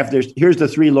staff, here's the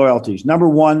 3 loyalties. Number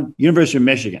 1, University of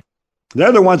Michigan.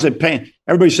 They're the ones that pay.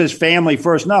 Everybody says family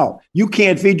first. No, you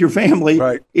can't feed your family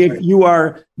if you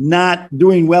are not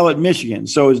doing well at Michigan.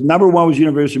 So number 1 was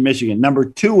University of Michigan. Number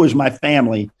 2 was my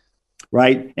family,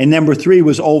 right? And number 3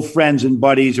 was old friends and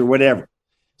buddies or whatever.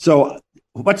 So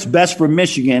what's best for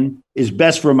Michigan is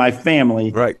best for my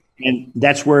family. Right. And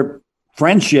that's where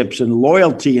friendships and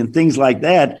loyalty and things like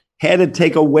that had to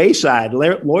take a wayside.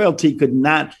 Loyalty could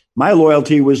not. My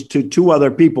loyalty was to 2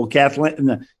 other people, Kathleen,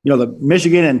 the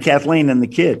Michigan and Kathleen and the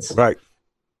kids. Right.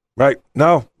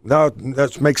 No,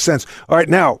 that makes sense. All right.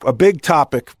 Now, a big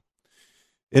topic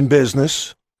in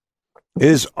business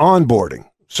is onboarding.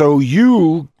 So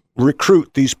you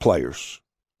recruit these players.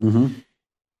 The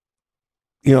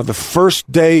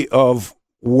first day of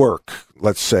work,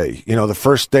 let's say, the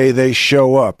first day they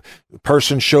show up, the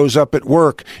person shows up at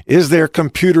work. Is their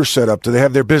computer set up? Do they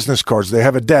have their business cards? Do they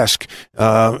have a desk?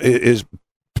 Somebody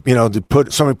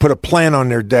put a plan on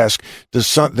their desk?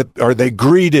 Are they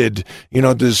greeted?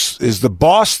 Is the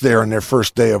boss there on their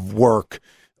first day of work?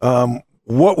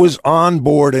 What was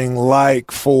onboarding like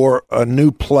for a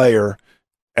new player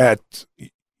at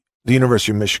the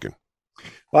University of Michigan?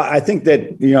 Well, I think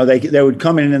that, they would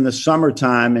come in the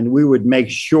summertime and we would make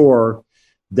sure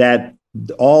that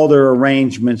all their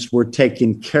arrangements were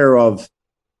taken care of,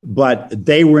 but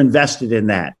they were invested in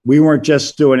that. We weren't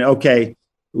just doing,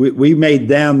 we made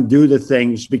them do the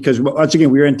things because, once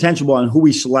again, we were intentional on who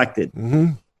we selected.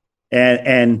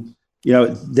 And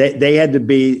they had to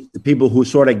be the people who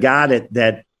sort of got it,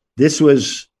 that this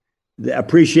was, the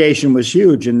appreciation was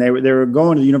huge, and they were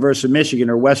going to the University of Michigan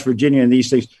or West Virginia and these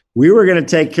things. We were going to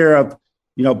take care of,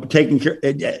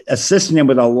 assisting them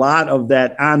with a lot of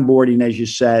that onboarding, as you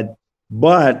said,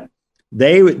 but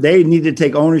they needed to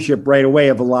take ownership right away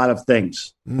of a lot of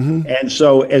things. And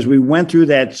so as we went through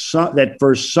that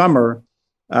first summer,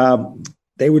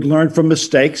 they would learn from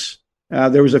mistakes.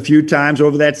 There was a few times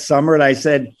over that summer that I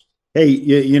said, hey,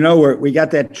 we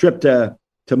got that trip to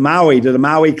Maui, to the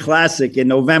Maui Classic in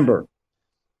November.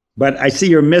 But I see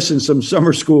you're missing some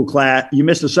summer school class. You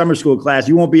missed a summer school class.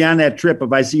 You won't be on that trip if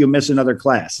I see you miss another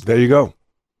class. There you go.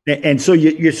 And so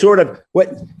you sort of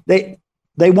what they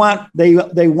want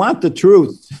the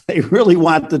truth. They really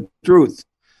want the truth,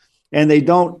 and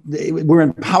we're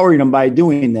empowering them by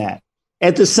doing that.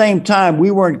 At the same time, we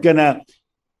weren't gonna.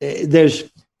 There's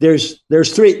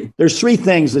three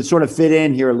things that sort of fit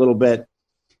in here a little bit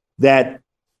that.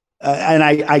 And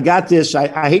I got this.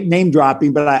 I hate name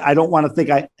dropping, but I don't want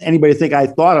to anybody think I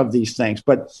thought of these things.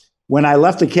 But when I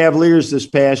left the Cavaliers this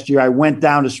past year, I went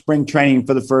down to spring training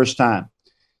for the first time,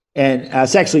 and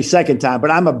it's actually second time. But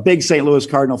I'm a big St. Louis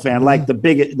Cardinal fan, like the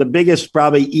biggest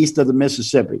probably east of the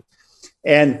Mississippi.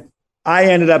 And I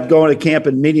ended up going to camp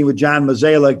and meeting with John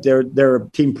Mozeliak, their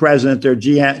team president, their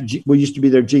GM. We used to be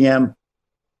their GM.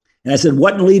 And I said,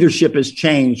 "What in leadership has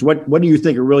changed? What do you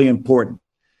think are really important?"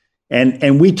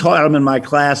 And we taught them in my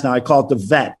class. Now I call it the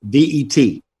VET,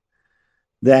 VET,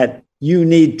 that you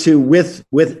need to with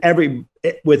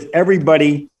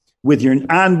everybody, with your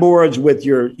onboards, with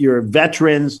your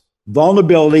veterans,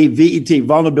 vulnerability, VET,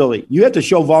 vulnerability. You have to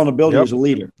show vulnerability as a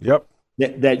leader.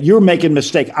 That you're making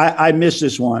mistakes. I missed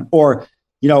this one, or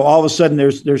all of a sudden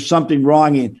there's something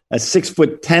wrong. In a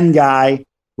 6'10" guy,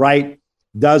 right,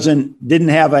 didn't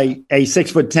have a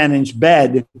 6'10"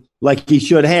 bed like he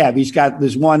should have. He's got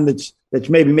this one that's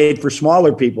maybe made for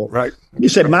smaller people. Right. You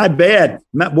said, my bad.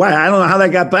 Why? I don't know how that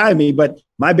got by me, but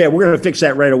my bad. We're going to fix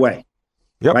that right away.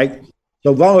 Right.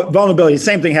 So vulnerability.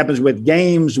 Same thing happens with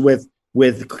games, with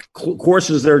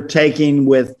courses they're taking,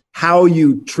 with how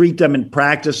you treat them in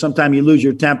practice. Sometimes you lose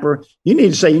your temper. You need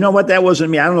to say, you know what? That wasn't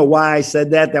me. I don't know why I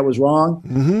said that. That was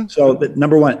wrong. So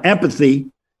number one, empathy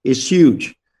is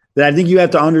huge. That I think you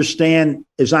have to understand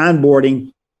is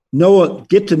onboarding.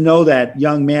 Get to know that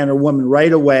young man or woman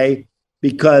right away,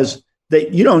 because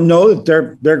you don't know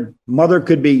that their mother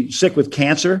could be sick with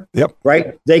cancer.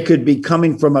 Right. They could be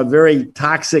coming from a very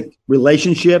toxic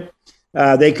relationship.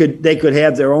 They could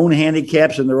have their own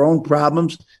handicaps and their own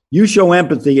problems. You show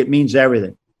empathy, it means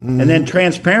everything. And then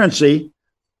transparency.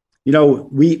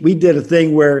 we did a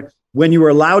thing where when you were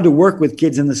allowed to work with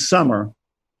kids in the summer,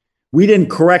 we didn't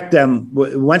correct them.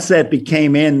 Once that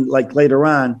became in, like later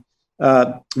on,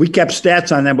 we kept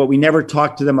stats on them, but we never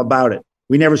talked to them about it.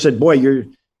 We never said, boy,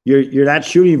 you're not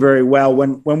shooting very well.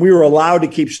 When we were allowed to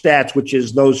keep stats, which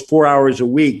is those 4 hours a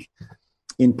week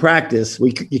in practice,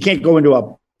 you can't go into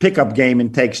a pickup game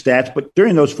and take stats, but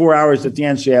during those 4 hours that the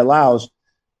NCAA allows,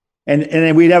 and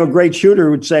then we'd have a great shooter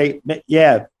who would say,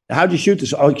 yeah, how'd you shoot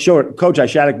this? Oh, sure, coach, I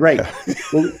shot it great.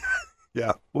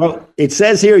 Yeah. Well, it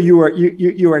says here you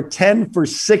are 10 for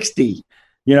 60,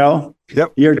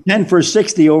 Yep. You're 10 for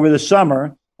 60 over the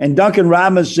summer, and Duncan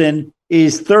Robinson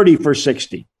is 30 for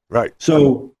 60. Right.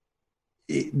 So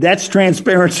that's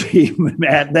transparency,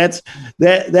 Matt. That's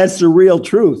the real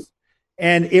truth.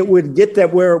 And it would get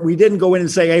that where we didn't go in and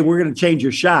say, hey, we're going to change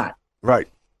your shot. Right.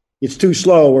 It's too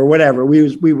slow or whatever.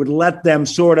 We would let them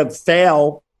sort of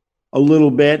fail a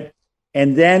little bit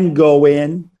and then go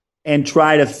in and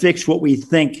try to fix what we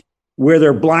think where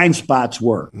their blind spots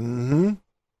were. Mm-hmm.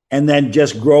 And then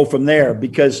just grow from there,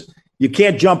 because you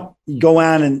can't go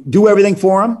on and do everything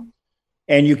for them.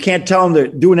 And you can't tell them they're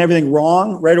doing everything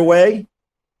wrong right away.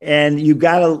 And you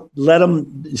got to let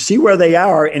them see where they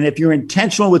are. And if you're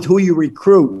intentional with who you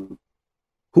recruit,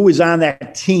 who is on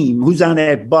that team, who's on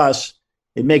that bus,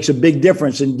 it makes a big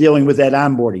difference in dealing with that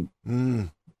onboarding.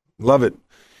 Love it.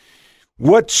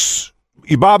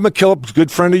 Bob McKillop's a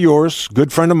good friend of yours,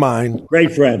 good friend of mine.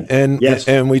 Great friend. And yes.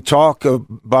 And we talk,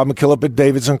 Bob McKillop at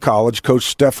Davidson College, Coach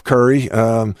Steph Curry,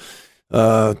 two-time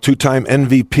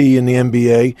MVP in the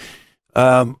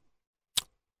NBA.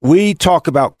 We talk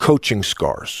about coaching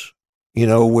scars,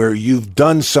 where you've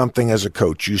done something as a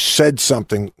coach. You said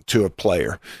something to a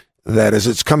player that as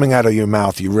it's coming out of your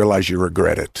mouth, you realize you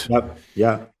regret it. Yep.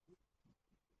 Yeah.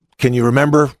 Can you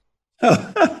remember?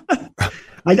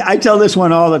 I tell this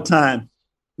one all the time.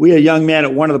 We had a young man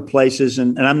at one of the places,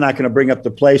 and I'm not going to bring up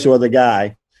the place or the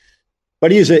guy,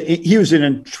 but he was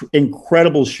an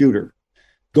incredible shooter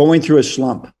going through a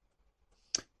slump.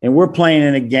 And we're playing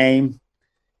in a game,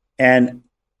 and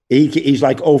he's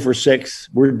like 0 for 6.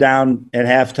 We're down at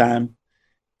halftime,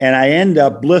 and I end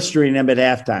up blistering him at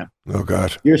halftime. Oh,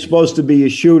 God. You're supposed to be a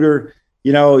shooter.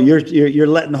 You're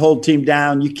letting the whole team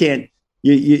down. You can't.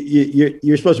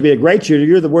 You're supposed to be a great shooter.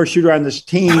 You're the worst shooter on this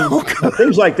team. Oh,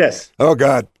 things like this. Oh,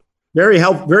 God. Very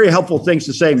helpful things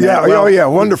to say, man. Yeah. Well, yeah.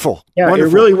 Wonderful. Yeah.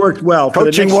 Wonderful. It really worked well.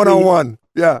 Coaching 101.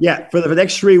 Yeah. Yeah. For the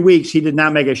next 3 weeks, he did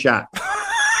not make a shot.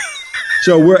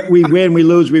 So we win, we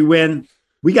lose, we win.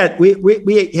 We have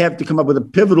to come up with a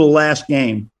pivotal last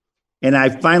game. And I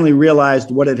finally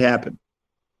realized what had happened.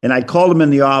 And I called him in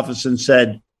the office and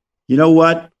said, you know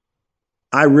what?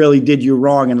 I really did you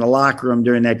wrong in the locker room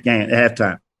during that game at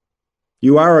halftime.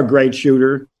 You are a great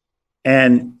shooter,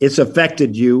 and it's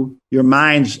affected you.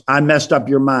 I messed up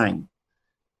your mind.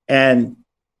 And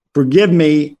forgive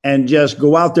me, and just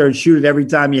go out there and shoot it every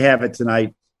time you have it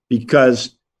tonight,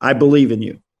 because I believe in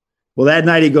you. Well, that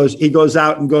night he goes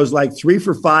out and goes like 3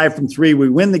 for 5 from 3. We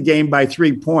win the game by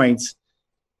 3 points,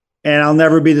 and I'll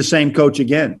never be the same coach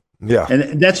again. Yeah.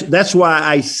 And that's why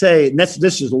I say,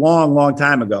 this is a long, long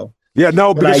time ago. Yeah,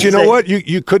 no, because you know what?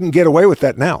 You couldn't get away with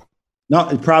that now.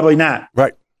 No, probably not.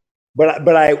 Right. But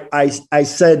I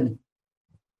said,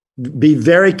 be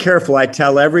very careful. I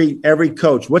tell every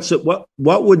coach, what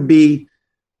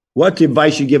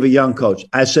advice you give a young coach?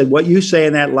 I said, what you say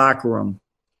in that locker room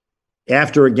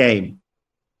after a game,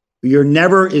 you're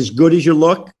never as good as you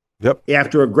look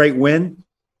after a great win,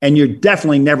 and you're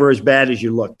definitely never as bad as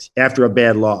you looked after a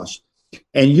bad loss.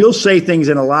 And you'll say things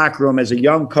in a locker room as a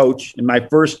young coach in my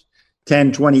first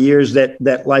 10, 20 years that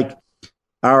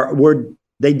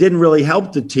they didn't really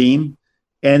help the team,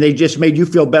 and they just made you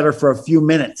feel better for a few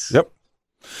minutes. Yep.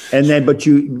 And then, but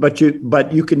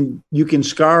you can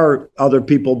scar other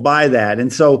people by that.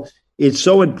 And so it's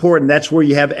so important. That's where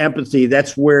you have empathy.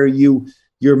 That's where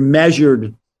you're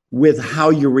measured with how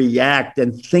you react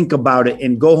and think about it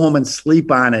and go home and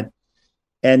sleep on it.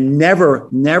 And never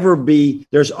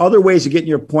there's other ways of getting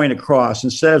your point across.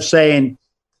 Instead of saying,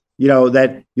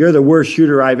 that you're the worst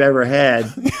shooter I've ever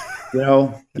had,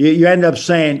 you end up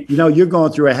saying, you're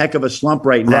going through a heck of a slump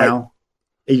right now.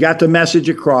 You got the message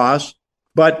across,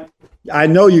 but I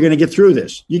know you're going to get through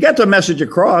this. You got the message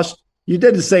across. You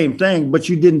did the same thing, but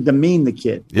you didn't demean the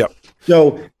kid. Yep.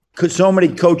 So many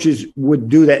coaches would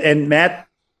do that. And Matt,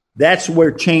 that's where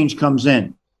change comes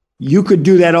in. You could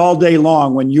do that all day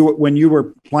long when you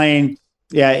were playing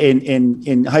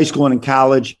in high school and in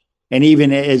college, and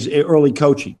even as early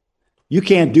coaching. You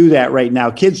can't do that right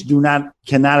now. Kids cannot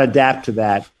adapt to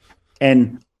that.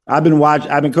 And I've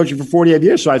been coaching for 48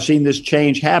 years, so I've seen this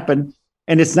change happen.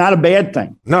 And it's not a bad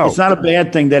thing. No. It's not a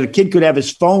bad thing that a kid could have his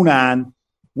phone on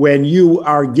when you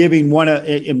are giving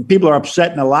and people are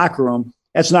upset in the locker room.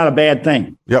 That's not a bad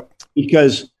thing. Yep.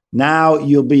 Because now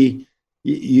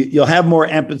you'll have more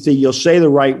empathy. You'll say the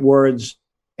right words.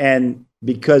 And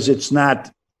because it's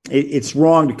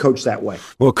wrong to coach that way.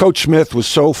 Well, Coach Smith was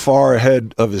so far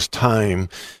ahead of his time.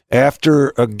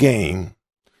 After a game,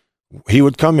 he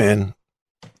would come in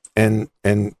and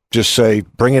just say,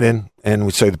 bring it in, and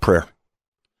we'd say the prayer.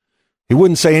 He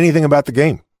wouldn't say anything about the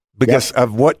game because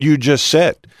of what you just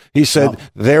said. He said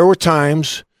there were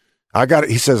times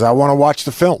he says, I want to watch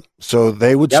the film. So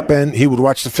they would he would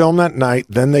watch the film that night.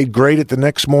 Then they'd grade it the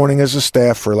next morning as a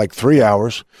staff for like 3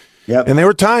 hours. Yep. And there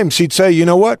were times he'd say, you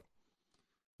know what?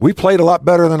 We played a lot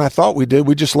better than I thought we did.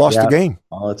 We just lost the game.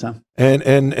 All the time.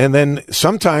 And then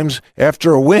sometimes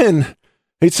after a win,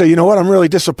 he'd say, you know what? I'm really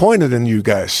disappointed in you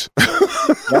guys.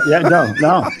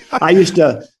 No. I used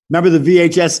to remember the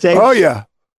VHS tapes. Oh, yeah.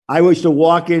 I used to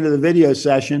walk into the video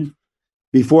session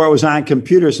before it was on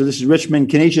computer. So this is Richmond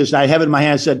Canisius. I have it in my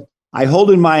hand. I said, I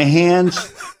hold in my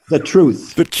hands the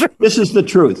truth. The truth. This is the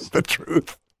truth. The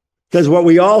truth. Because what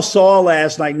we all saw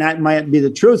last night might be the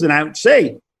truth. And I would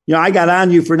say, I got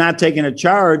on you for not taking a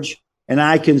charge, and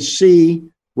I can see,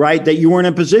 right, that you weren't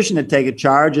in position to take a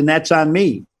charge, and that's on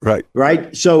me.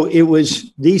 Right. So it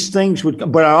was these things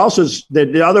but I also,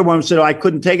 the other one said, I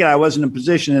couldn't take it. I wasn't in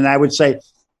position. And I would say,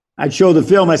 I'd show the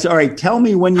film. I said, all right, tell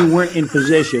me when you weren't in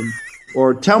position,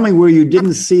 or tell me where you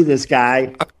didn't see this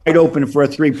guy wide open for a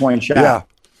 3-point shot. Yeah.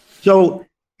 So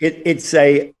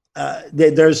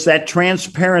there's that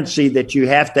transparency that you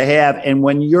have to have. And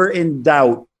when you're in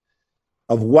doubt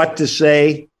of what to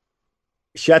say,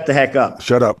 shut the heck up.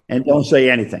 Shut up. And don't say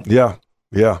anything. Yeah.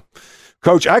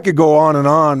 Coach, I could go on and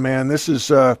on, man. This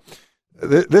is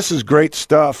great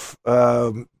stuff.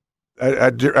 I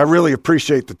really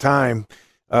appreciate the time.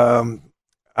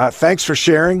 Thanks for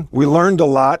sharing. We learned a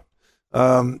lot.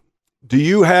 Do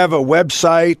you have a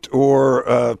website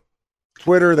or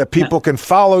Twitter that people can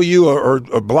follow you, or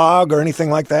a blog or anything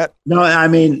like that? No, I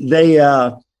mean,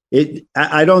 I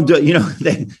don't do,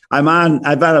 I've on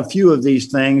a few of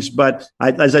these things, but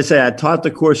as I say, I taught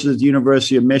the courses at the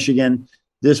University of Michigan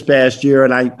this past year,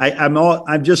 and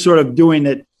I'm just sort of doing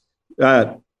it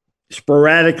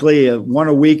sporadically, one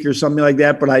a week or something like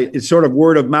that. But it's sort of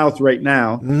word of mouth right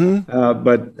now.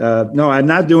 Mm-hmm. No, I'm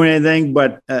not doing anything,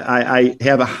 but I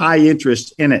have a high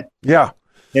interest in it. Yeah.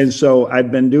 And so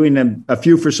I've been doing a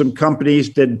few for some companies,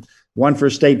 did one for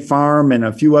State Farm and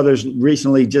a few others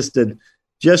recently,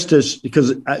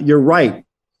 because you're right.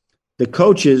 The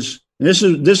coaches, and this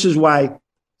is why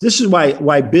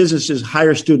businesses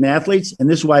hire student athletes, and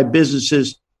this is why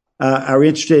businesses are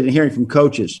interested in hearing from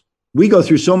coaches. We go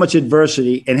through so much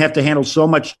adversity and have to handle so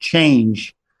much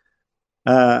change.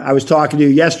 I was talking to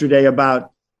you yesterday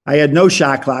about I had no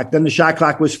shot clock. Then the shot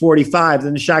clock was 45.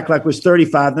 Then the shot clock was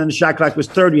 35. Then the shot clock was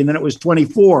 30. And then it was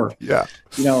 24. Yeah.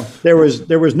 There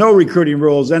was no recruiting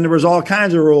rules. Then there was all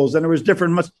kinds of rules. Then there was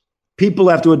different. People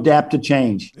have to adapt to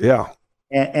change. Yeah.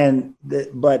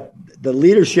 But the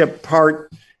leadership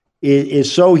part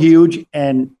is so huge.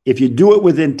 And if you do it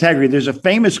with integrity, there's a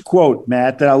famous quote,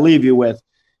 Matt, that I'll leave you with.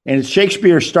 And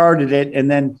Shakespeare started it, and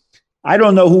then I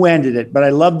don't know who ended it, but I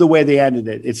love the way they ended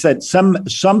it. It said,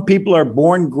 some people are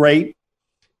born great,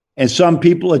 and some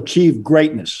people achieve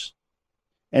greatness.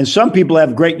 And some people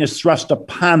have greatness thrust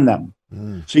upon them.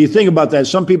 So you think about that.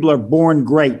 Some people are born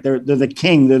great. They're the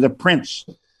king. They're the prince.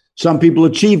 Some people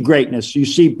achieve greatness. You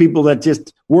see people that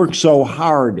just work so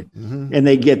hard and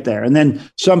they get there. And then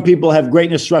some people have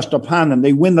greatness thrust upon them.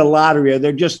 They win the lottery, or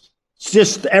they're just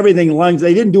everything lungs.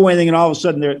 They didn't do anything, and all of a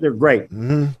sudden they're great.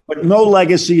 But no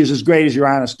legacy is as great as your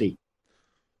honesty.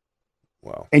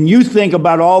 Wow. And you think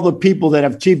about all the people that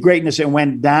have achieved greatness and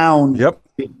went down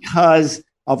because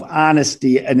of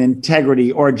honesty and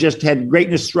integrity, or just had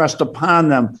greatness thrust upon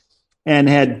them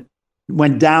and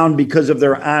went down because of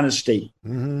their honesty.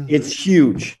 It's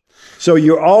huge. So if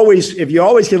you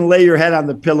always can lay your head on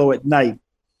the pillow at night,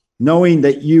 knowing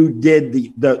that you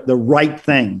did the right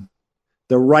thing,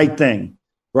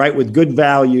 right, with good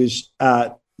values,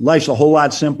 life's a whole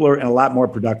lot simpler and a lot more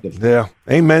productive. Yeah.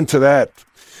 Amen to that.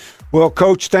 Well,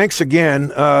 Coach, thanks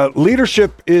again.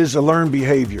 Leadership is a learned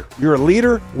behavior. You're a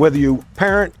leader, whether you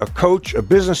parent, a coach, a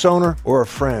business owner, or a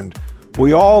friend.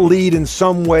 We all lead in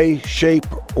some way, shape,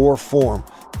 or form.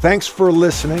 Thanks for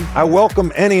listening. I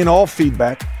welcome any and all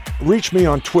feedback. Reach me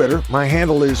on Twitter. My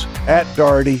handle is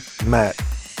 @DohertyMatt.